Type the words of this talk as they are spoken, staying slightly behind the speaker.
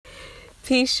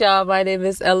Peace, y'all. My name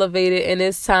is Elevated, and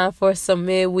it's time for some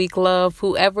midweek love.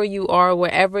 Whoever you are,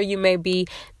 wherever you may be,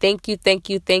 thank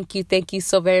you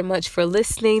so very much for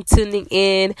listening, tuning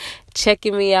in,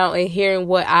 checking me out, and hearing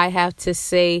what I have to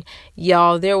say.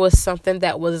 Y'all, there was something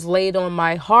that was laid on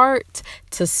my heart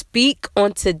to speak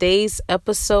on today's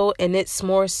episode, and it's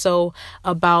more so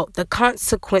about the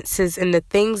consequences and the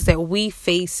things that we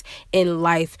face in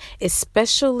life,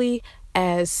 especially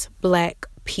as Black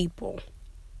people.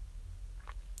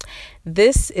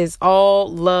 This is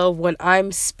all love when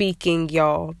I'm speaking,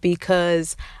 y'all,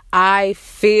 because I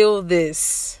feel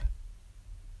this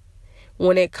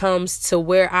when it comes to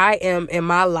where I am in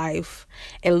my life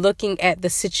and looking at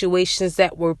the situations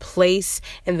that were placed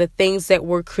and the things that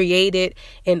were created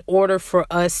in order for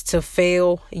us to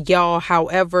fail, y'all.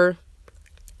 However,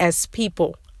 as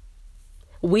people,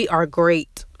 we are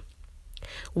great.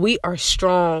 We are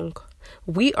strong.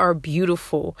 We are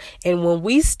beautiful. And when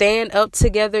we stand up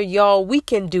together, y'all, we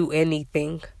can do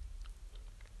anything.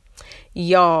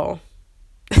 Y'all,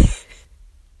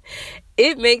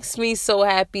 it makes me so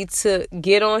happy to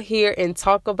get on here and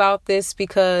talk about this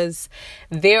because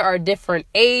there are different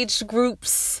age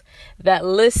groups that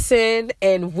listen,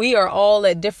 and we are all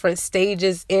at different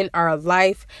stages in our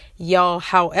life, y'all.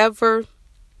 However,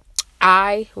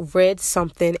 I read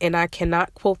something, and I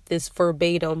cannot quote this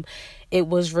verbatim. It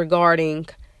was regarding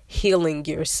healing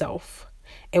yourself.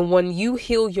 And when you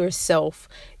heal yourself,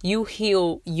 you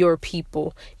heal your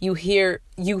people. You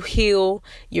heal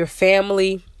your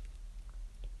family,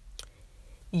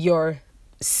 your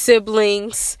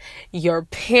siblings, your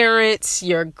parents,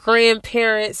 your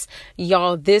grandparents.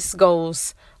 Y'all, this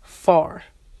goes far.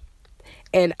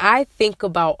 And I think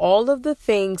about all of the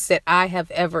things that I have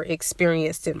ever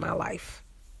experienced in my life.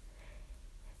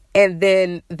 And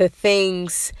then the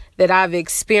things that I've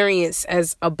experienced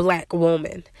as a Black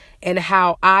woman and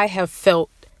how I have felt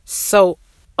so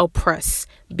oppressed,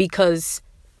 because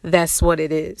that's what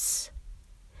it is.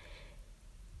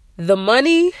 The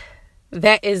money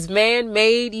that is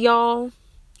man-made, y'all,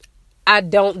 I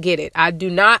don't get it. I do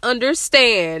not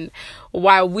understand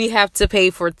why we have to pay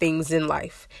for things in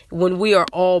life when we are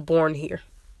all born here.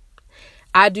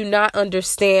 I do not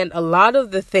understand a lot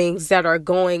of the things that are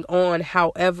going on.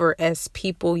 However, as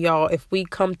people, y'all, if we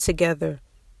come together,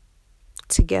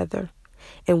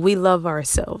 and we love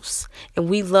ourselves and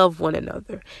we love one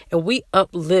another and we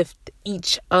uplift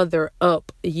each other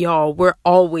up, y'all, we're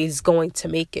always going to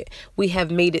make it. We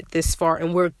have made it this far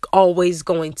and we're always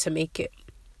going to make it.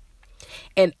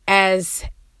 And as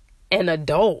an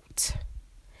adult,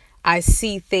 I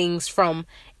see things from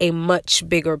a much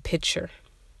bigger picture.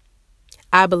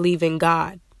 I believe in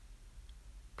God.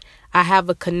 I have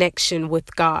a connection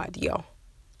with God, y'all.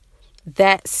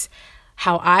 That's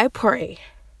how I pray.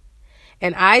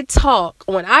 And I talk.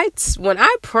 When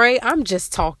I pray, I'm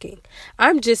just talking.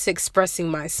 I'm just expressing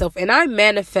myself, and I'm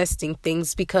manifesting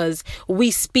things because we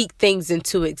speak things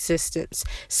into existence.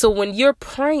 So when you're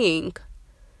praying,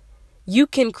 you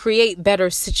can create better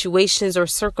situations or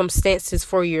circumstances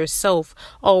for yourself.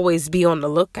 Always be on the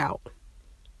lookout.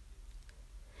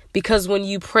 Because when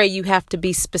you pray, you have to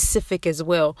be specific as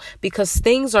well, because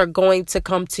things are going to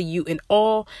come to you in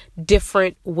all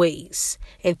different ways,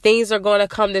 and things are going to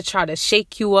come to try to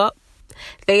shake you up.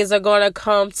 Things are going to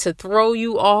come to throw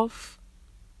you off,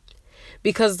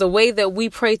 because the way that we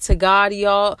pray to God,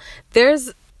 y'all,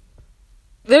 there's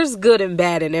good and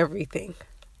bad in everything.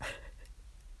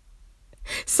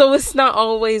 So it's not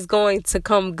always going to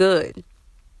come good.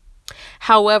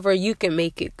 However, you can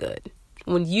make it good.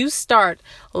 When you start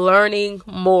learning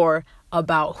more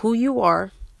about who you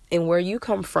are and where you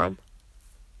come from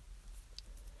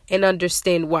and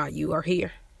understand why you are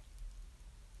here.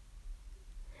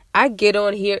 I get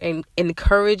on here and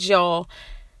encourage y'all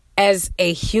as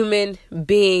a human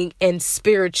being and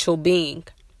spiritual being,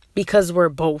 because we're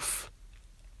both.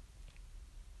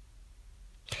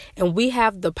 And we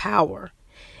have the power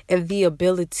and the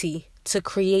ability to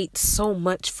create so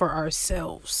much for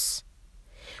ourselves.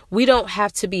 We don't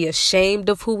have to be ashamed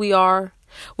of who we are.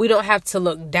 We don't have to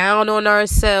look down on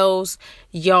ourselves.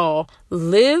 Y'all,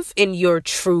 live in your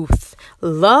truth.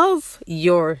 Love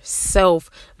yourself.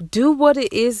 Do what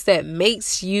it is that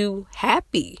makes you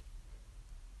happy.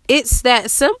 It's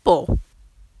that simple.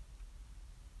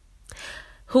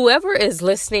 Whoever is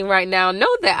listening right now,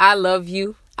 know that I love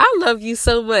you. I love you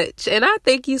so much. And I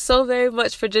thank you so very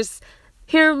much for just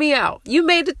hearing me out. You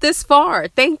made it this far.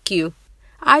 Thank you.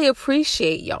 I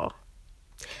appreciate y'all.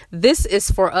 This is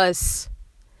for us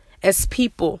as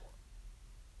people,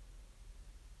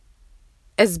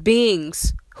 as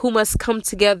beings who must come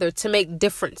together to make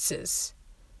differences.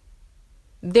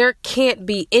 There can't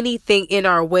be anything in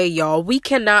our way, y'all. We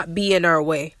cannot be in our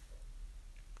way.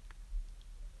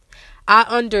 I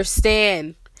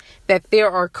understand that there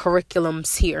are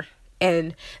curriculums here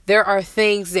and there are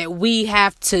things that we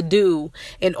have to do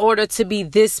in order to be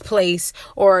this place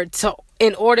or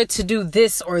in order to do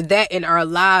this or that in our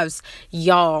lives,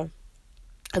 y'all.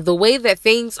 The way that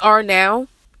things are now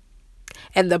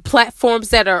and the platforms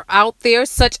that are out there,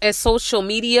 such as social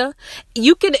media,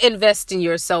 you can invest in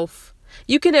yourself.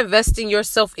 You can invest in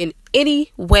yourself in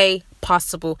any way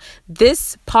possible.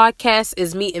 This podcast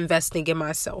is me investing in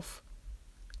myself.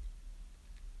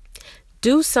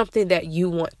 Do something that you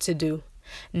want to do,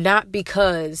 not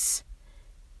because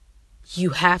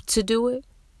you have to do it,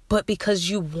 but because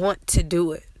you want to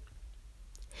do it.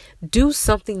 Do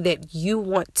something that you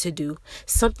want to do,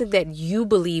 something that you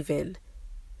believe in,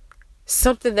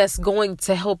 something that's going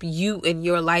to help you in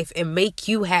your life and make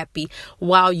you happy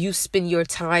while you spend your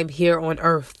time here on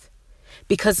earth.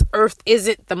 Because earth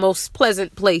isn't the most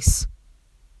pleasant place.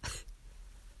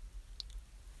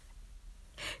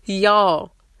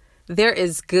 Y'all, there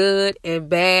is good and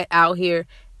bad out here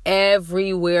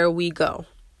everywhere we go.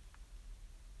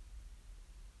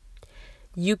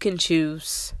 You can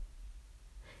choose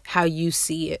how you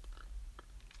see it.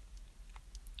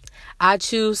 I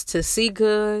choose to see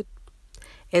good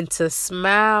and to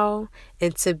smile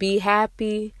and to be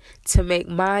happy, to make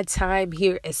my time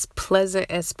here as pleasant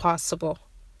as possible.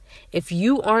 If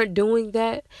you aren't doing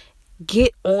that,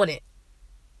 get on it.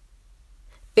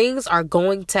 Things are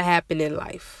going to happen in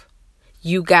life.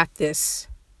 You got this.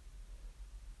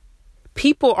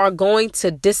 People are going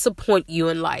to disappoint you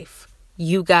in life.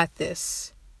 You got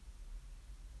this.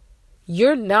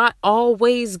 You're not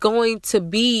always going to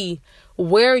be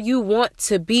where you want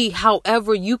to be.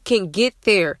 However, you can get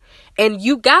there. And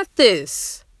you got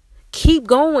this. Keep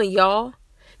going, y'all.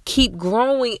 Keep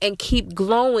growing and keep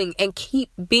glowing and keep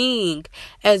being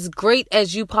as great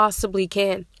as you possibly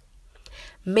can.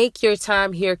 Make your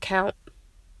time here count.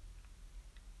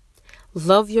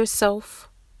 Love yourself.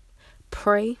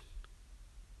 Pray.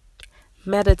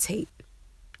 Meditate.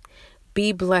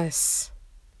 Be blessed.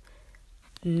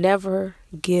 Never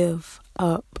give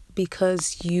up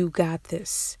because you got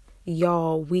this.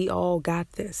 Y'all, we all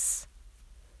got this.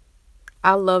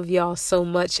 I love y'all so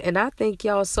much, and I thank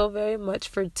y'all so very much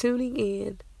for tuning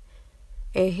in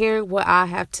and hearing what I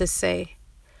have to say.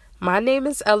 My name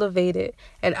is Elevated,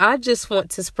 and I just want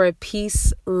to spread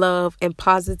peace, love, and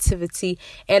positivity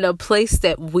in a place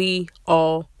that we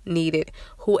all need it.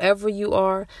 Whoever you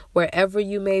are, wherever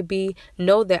you may be,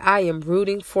 know that I am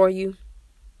rooting for you.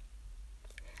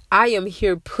 I am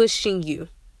here pushing you.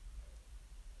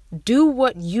 Do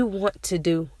what you want to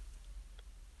do.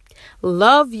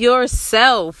 Love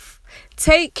yourself.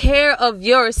 Take care of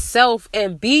yourself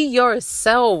and be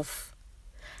yourself.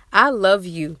 I love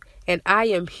you and I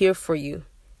am here for you.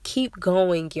 Keep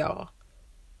going, y'all.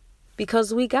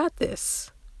 Because we got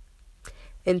this.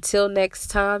 Until next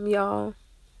time, y'all.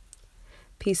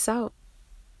 Peace out.